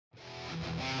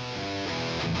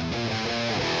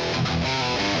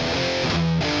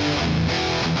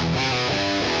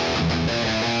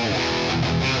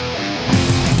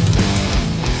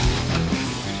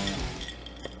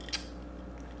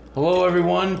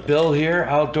everyone, Bill here,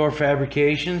 Outdoor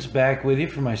Fabrications, back with you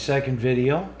for my second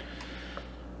video.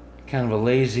 Kind of a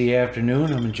lazy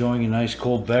afternoon. I'm enjoying a nice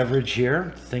cold beverage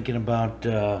here, thinking about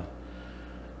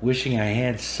wishing I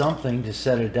had something to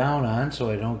set it down on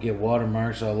so I don't get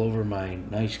watermarks all over my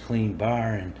nice clean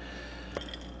bar. And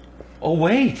oh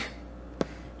wait,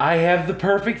 I have the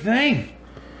perfect thing.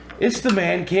 It's the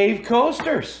Man Cave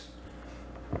coasters,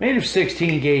 made of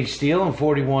 16 gauge steel and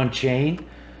 41 chain,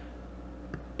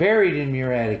 buried in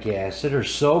muriatic acid or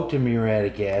soaked in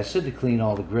muriatic acid to clean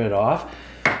all the grit off.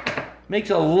 Makes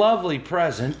a lovely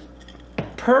present,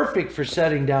 perfect for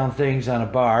setting down things on a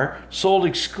bar, sold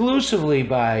exclusively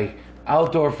by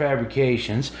Outdoor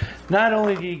Fabrications. Not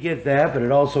only do you get that, but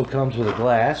it also comes with a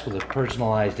glass with a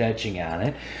personalized etching on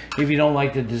it. If you don't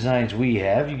like the designs we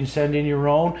have, you can send in your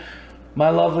own.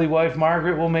 My lovely wife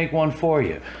Margaret will make one for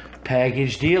you.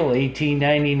 Package deal,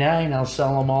 $18.99. I'll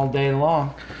sell them all day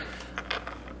long.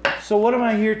 So what am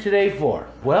I here today for?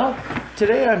 Well,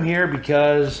 today I'm here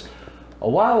because a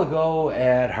while ago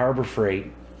at Harbor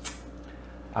Freight,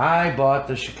 I bought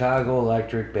the Chicago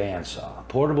Electric bandsaw,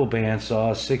 portable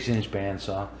bandsaw, 6-inch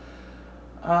bandsaw.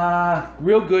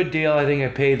 Real good deal. I think I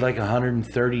paid like $139,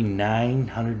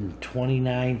 $129,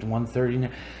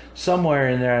 $139, somewhere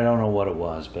in there. I don't know what it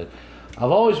was, but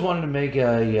I've always wanted to make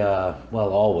a, well,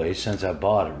 always, since I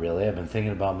bought it, really. I've been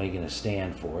thinking about making a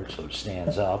stand for it so it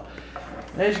stands up.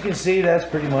 And as you can see, that's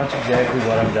pretty much exactly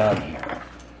what I've done here.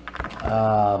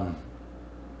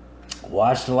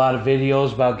 Watched a lot of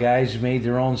videos about guys who made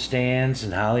their own stands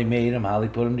and how they made them, how they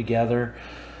put them together.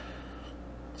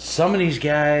 Some of these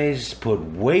guys put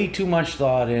way too much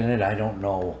thought in it. I don't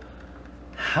know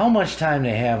how much time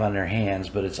they have on their hands,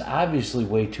 but it's obviously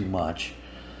way too much.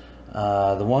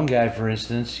 The one guy, for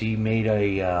instance, he made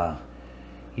a,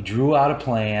 he drew out a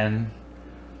plan,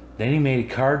 then he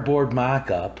made a cardboard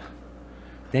mock-up,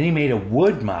 then he made a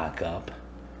wood mock-up,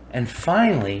 and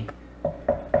finally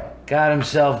got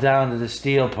himself down to the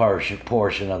steel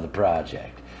portion of the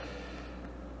project.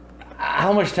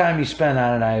 How much time he spent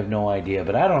on it, I have no idea,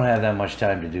 but I don't have that much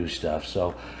time to do stuff.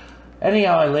 So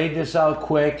anyhow, I laid this out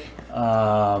quick.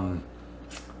 The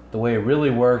way it really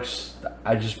works,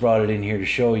 I just brought it in here to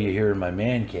show you here in my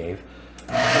man cave.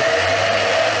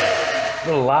 A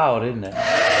little loud, isn't it?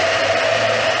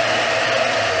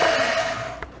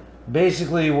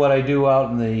 Basically, what I do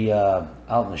out in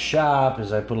the shop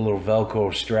is I put a little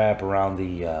Velcro strap around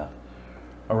the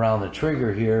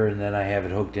trigger here, and then I have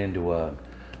it hooked into a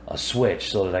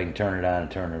switch so that I can turn it on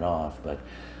and turn it off. But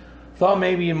thought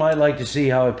maybe you might like to see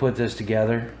how I put this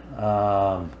together.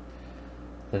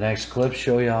 The next clips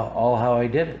show you all how I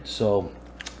did it. So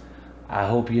I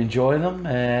hope you enjoy them,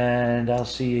 and I'll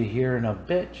see you here in a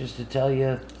bit just to tell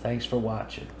you thanks for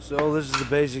watching. So this is the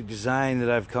basic design that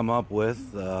I've come up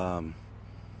with.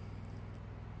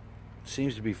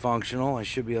 Seems to be functional. I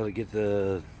should be able to get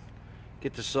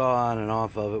the saw on and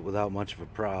off of it without much of a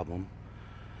problem.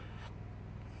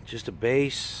 Just a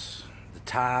base, the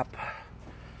top,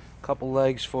 a couple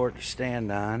legs for it to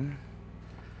stand on.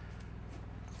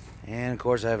 And of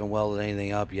course I haven't welded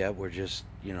anything up yet. We're just,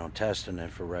 you know, testing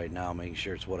it for right now, making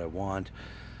sure it's what I want.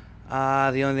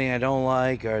 The only thing I don't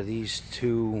like are these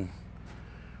two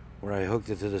where I hooked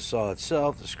it to the saw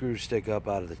itself. The screws stick up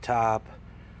out of the top.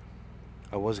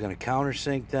 I was going to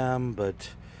countersink them, but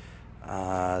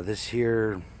this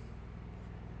here,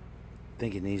 I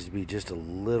think it needs to be just a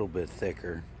little bit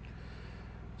thicker.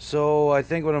 So I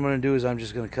think what I'm going to do is I'm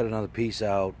just going to cut another piece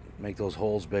out, make those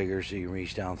holes bigger so you can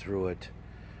reach down through it,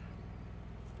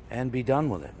 and be done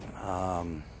with it.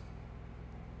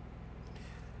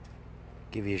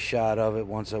 Give you a shot of it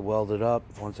once I weld it up,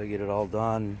 once I get it all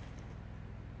done,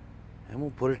 and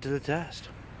we'll put it to the test.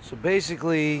 So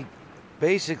basically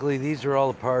these are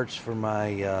all the parts for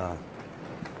my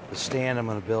the stand I'm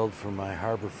going to build for my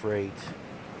Harbor Freight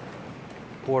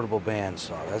portable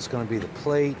bandsaw. That's going to be the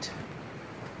plate.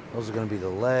 Those are going to be the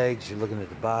legs. You're looking at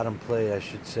the bottom plate. I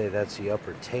should say that's the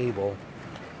upper table.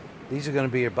 These are going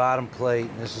to be your bottom plate,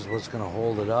 and this is what's going to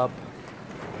hold it up.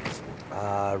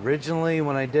 Originally,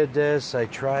 when I did this, my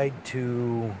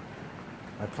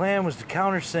plan was to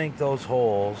countersink those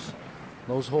holes.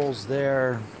 Those holes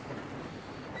there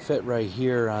fit right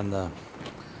here on the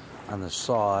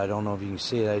saw. I don't know if you can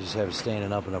see it. I just have it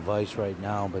standing up in a vise right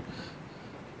now, but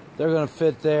they're going to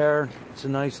fit there. It's a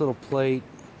nice little plate.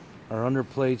 Our under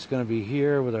plate's going to be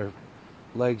here with our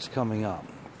legs coming up.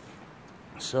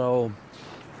 So,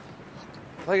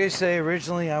 like I say,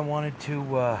 originally I wanted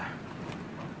to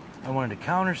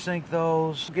countersink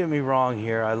those. Don't get me wrong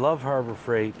here. I love Harbor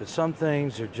Freight, but some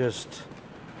things are just,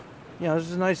 you know, this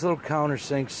is a nice little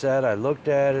countersink set. I looked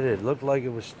at it. It looked like it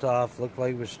was tough, looked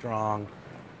like it was strong.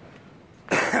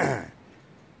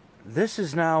 This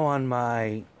is now on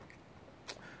my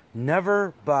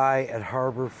never buy at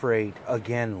Harbor Freight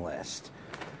again list.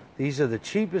 These are the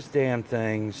cheapest damn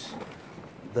things.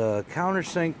 The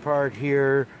countersink part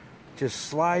here just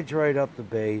slides right up the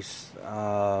base.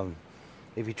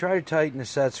 If you try to tighten the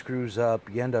set screws up,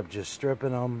 you end up just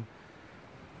stripping them.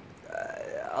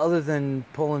 Other than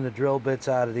pulling the drill bits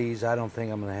out of these, I don't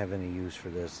think I'm going to have any use for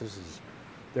this.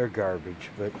 They're garbage.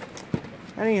 But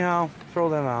anyhow, throw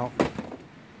them out.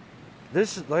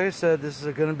 This is, like I said, this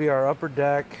is going to be our upper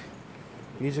deck.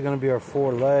 These are going to be our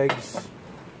 4 legs.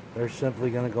 They're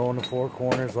simply going to go in the 4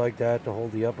 corners like that to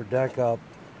hold the upper deck up.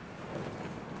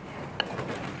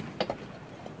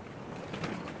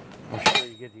 I'm sure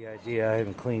you get the idea. I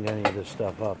haven't cleaned any of this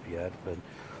stuff up yet, but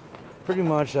pretty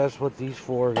much that's what these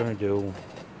 4 are going to do.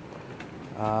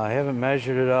 I haven't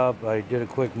measured it up. I did a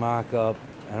quick mock-up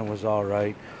and it was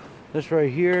alright. This right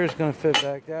here is going to fit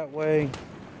back that way.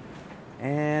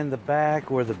 And the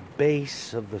back, or the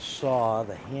base of the saw,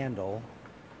 the handle,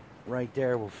 right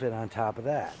there will fit on top of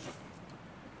that.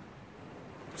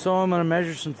 So I'm going to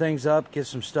measure some things up, get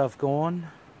some stuff going,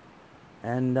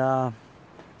 and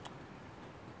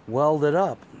weld it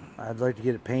up. I'd like to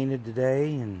get it painted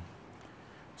today and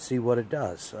see what it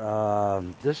does.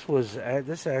 This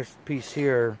piece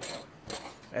here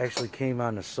actually came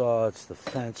on the saw. It's the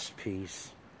fence piece.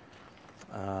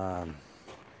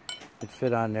 It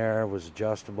fit on there. It was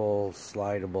adjustable,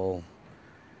 slidable,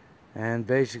 and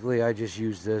basically I just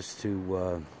used this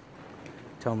to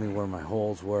tell me where my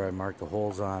holes were. I marked the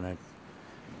holes on it,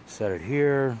 set it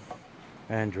here,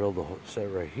 and drilled the set it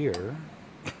right here,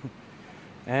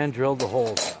 and drilled the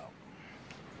holes out.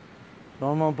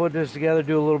 So I'm going to put this together,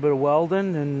 do a little bit of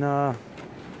welding, and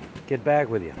get back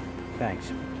with you.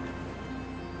 Thanks.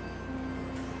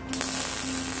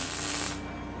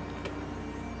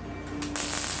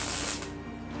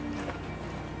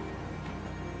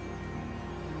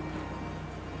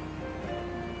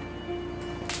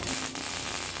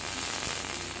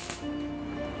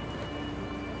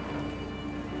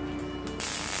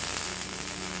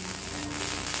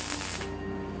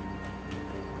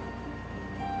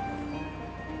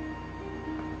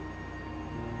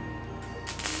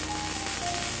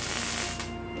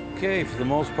 Okay, for the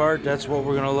most part, that's what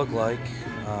we're going to look like.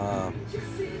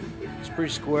 It's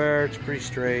pretty square, it's pretty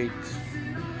straight.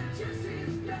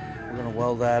 We're going to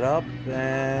weld that up,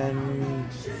 and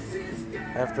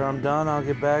after I'm done, I'll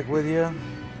get back with you.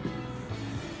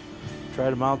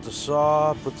 Try to mount the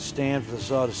saw, put the stand for the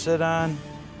saw to sit on.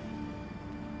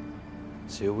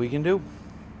 See what we can do.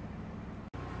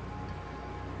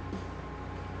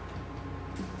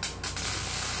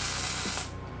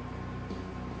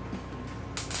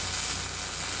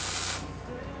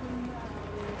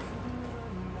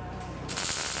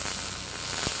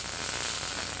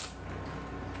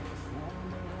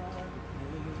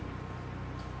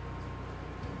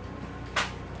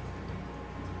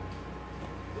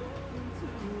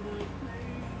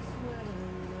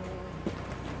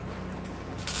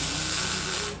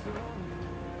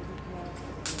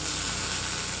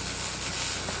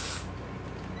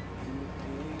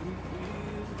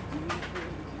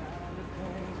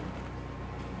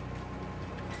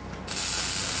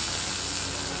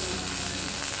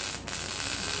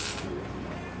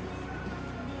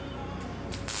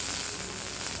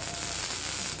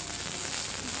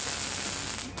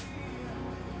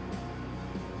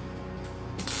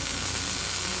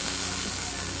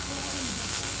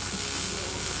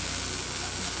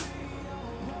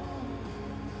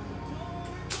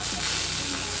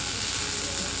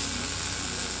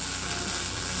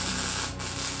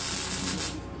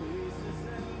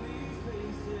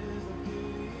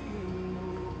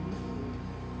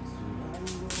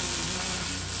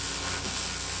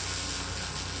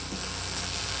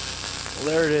 Well,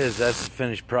 there it is. That's the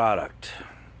finished product.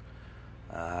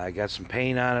 I got some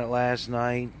paint on it last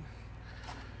night.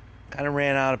 Kind of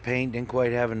ran out of paint, didn't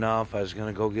quite have enough. I was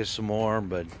going to go get some more,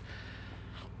 but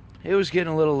it was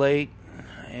getting a little late,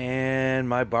 and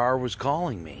my bar was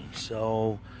calling me.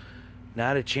 So,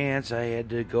 not a chance. I had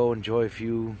to go enjoy a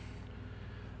few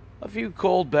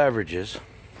cold beverages.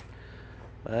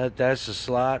 But that's the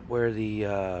slot where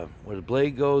the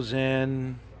blade goes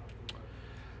in.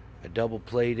 I double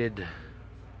plated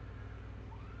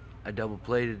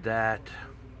that.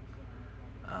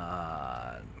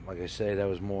 Like I say, that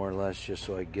was more or less just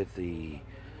so I get the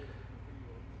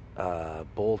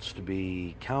bolts to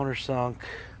be countersunk.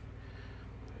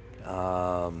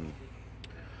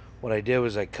 What I did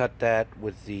was I cut that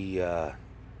with the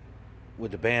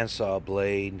bandsaw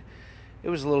blade. It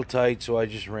was a little tight, so I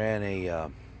just ran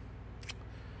a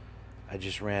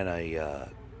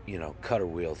you know, cutter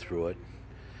wheel through it.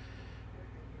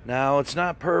 Now, it's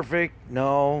not perfect.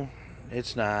 No,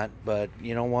 it's not. But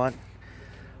you know what?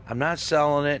 I'm not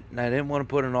selling it, and I didn't want to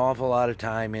put an awful lot of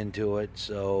time into it,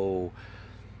 so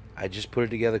I just put it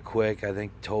together quick. I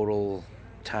think total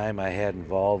time I had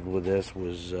involved with this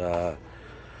was, I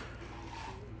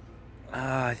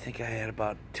think I had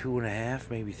about 2.5,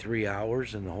 maybe 3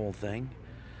 hours in the whole thing.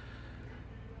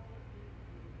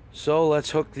 So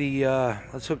let's hook the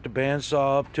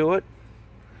bandsaw up to it,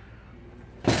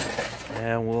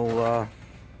 and we'll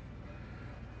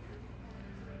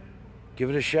give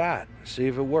it a shot, see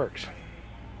if it works.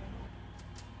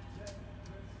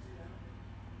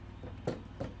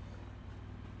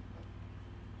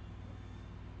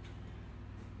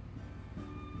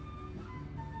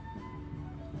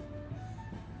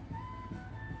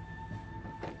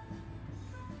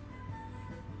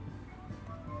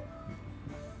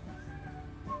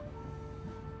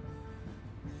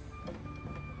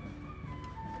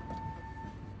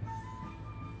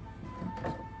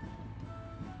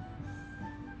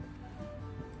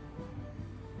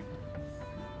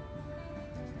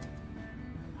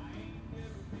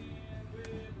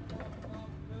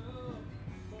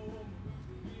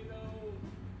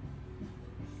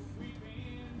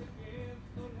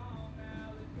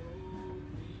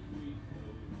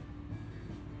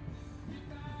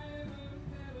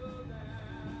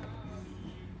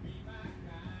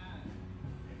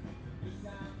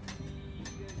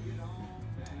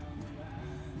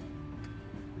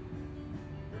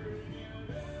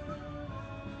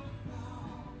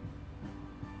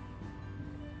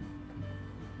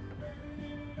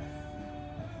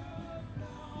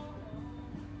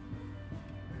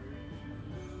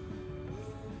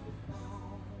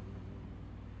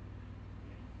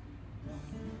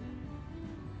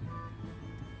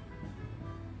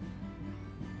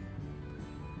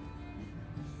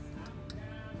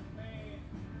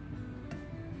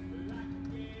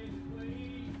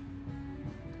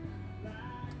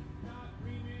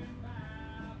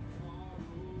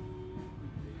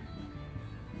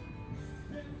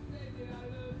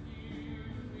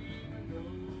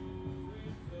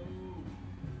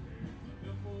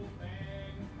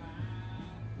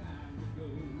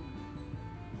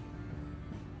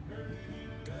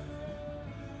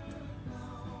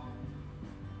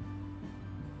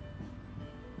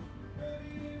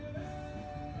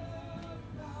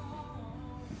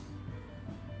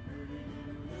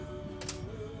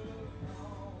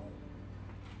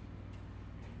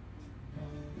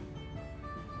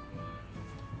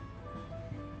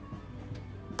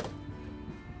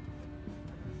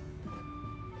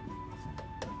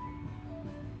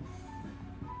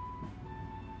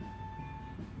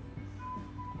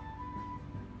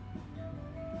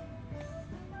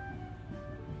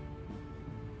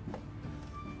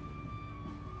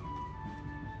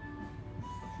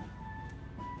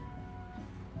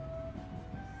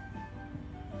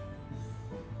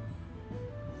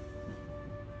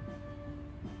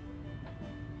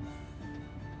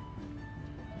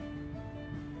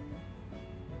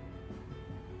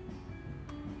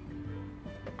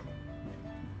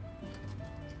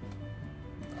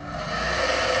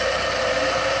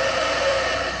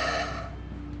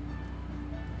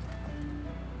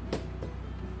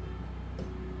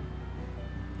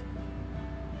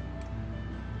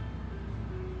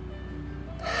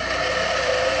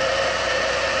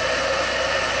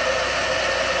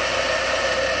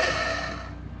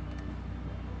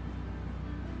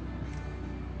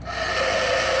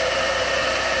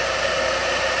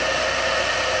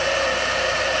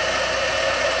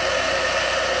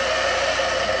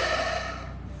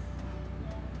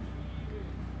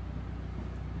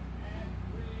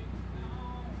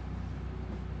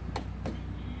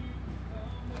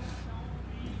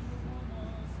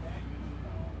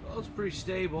 It's pretty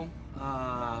stable.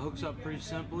 Hooks up pretty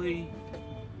simply.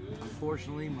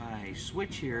 Unfortunately, my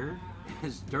switch here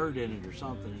has dirt in it or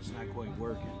something. It's not quite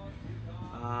working.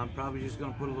 I'm probably just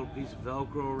going to put a little piece of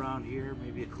Velcro around here,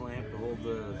 maybe a clamp to hold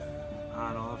the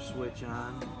on-off switch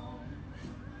on,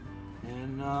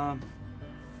 and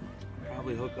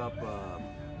probably hook up.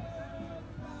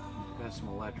 Got some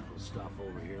electrical stuff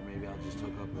over here. Maybe I'll just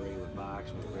hook up a regular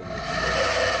box with a regular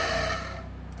switch.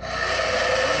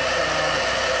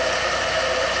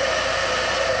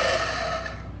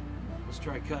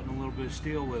 Try cutting a little bit of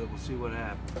steel with it. We'll see what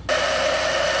happens.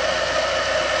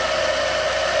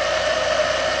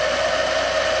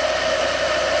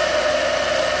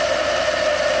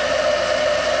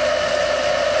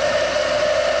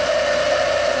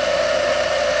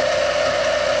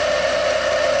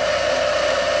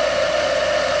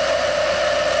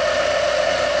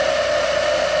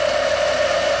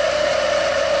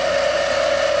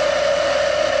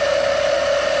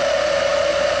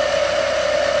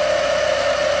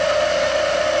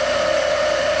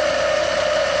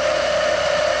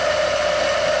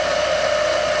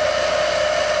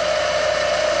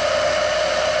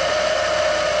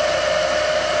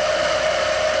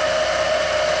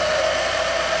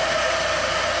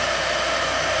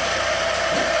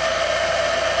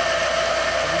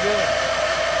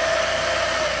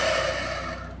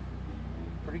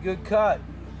 good cut.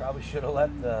 Probably should have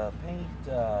let the paint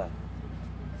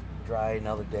dry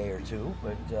another day or two,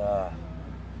 but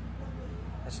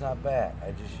that's not bad.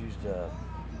 I just used a,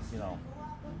 you know,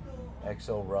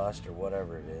 XO rust or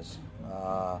whatever it is.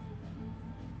 I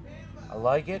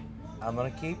like it. I'm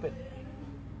gonna keep it.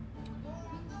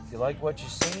 If you like what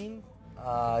you've seen,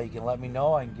 you can let me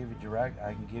know. I can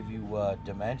give you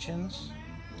dimensions,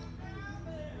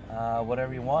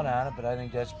 whatever you want on it. But I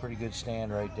think that's a pretty good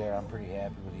stand right there. I'm pretty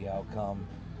happy with the outcome.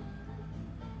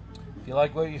 If you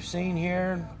like what you've seen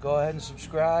here, go ahead and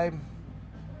subscribe.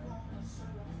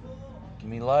 Give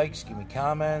me likes, give me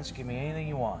comments, give me anything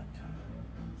you want.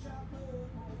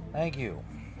 Thank you.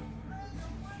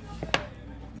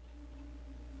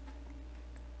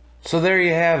 So there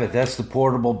you have it. That's the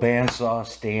portable bandsaw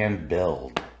stand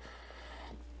build.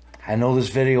 I know this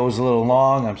video was a little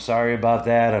long. I'm sorry about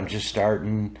that. I'm just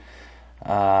starting.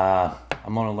 I'm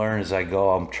going to learn as I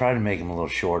go. I'm trying to make them a little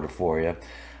shorter for you.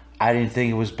 I didn't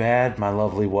think it was bad. My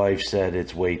lovely wife said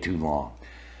it's way too long.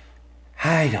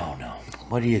 I don't know.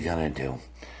 What are you going to do?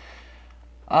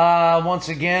 Once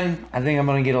again, I think I'm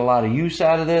going to get a lot of use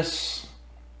out of this.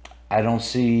 I don't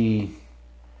see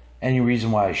any reason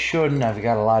why I shouldn't. I've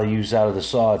got a lot of use out of the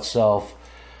saw itself.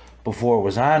 Before it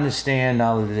was on the stand,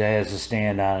 now that it has a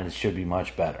stand on it, it should be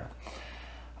much better.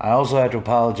 I also have to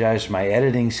apologize for my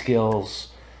editing skills.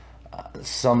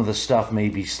 Some of the stuff may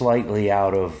be slightly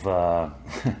out of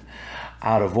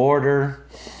out of order,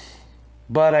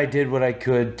 but I did what I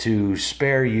could to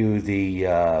spare you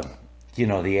the you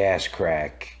know, the ass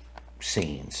crack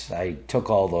scenes. I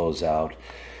took all those out.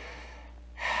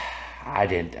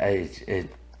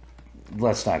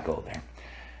 Let's not go there.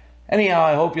 Anyhow,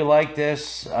 I hope you like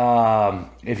this.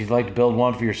 If you'd like to build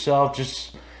one for yourself,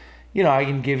 just, you know, I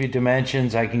can give you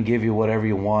dimensions. I can give you whatever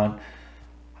you want.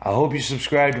 I hope you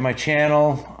subscribe to my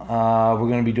channel. We're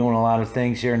going to be doing a lot of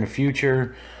things here in the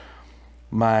future.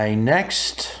 My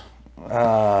next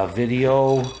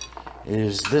video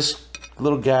is this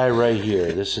little guy right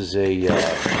here. This is a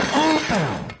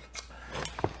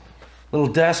little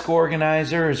desk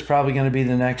organizer. It's probably going to be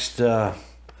the next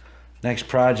next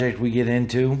project we get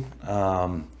into.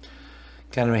 Kind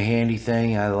of a handy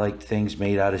thing. I like things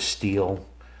made out of steel.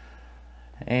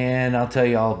 And I'll tell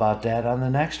you all about that on the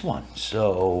next one.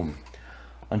 So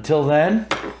until then,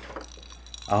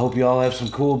 I hope you all have some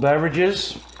cool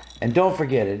beverages. And don't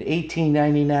forget, at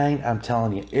 $18.99, I'm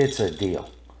telling you, it's a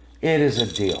deal. It is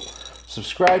a deal.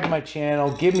 Subscribe to my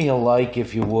channel. Give me a like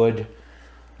if you would.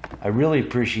 I really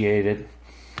appreciate it.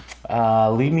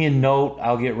 Leave me a note.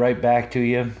 I'll get right back to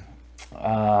you.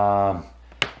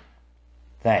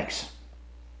 Thanks.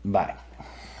 Bye.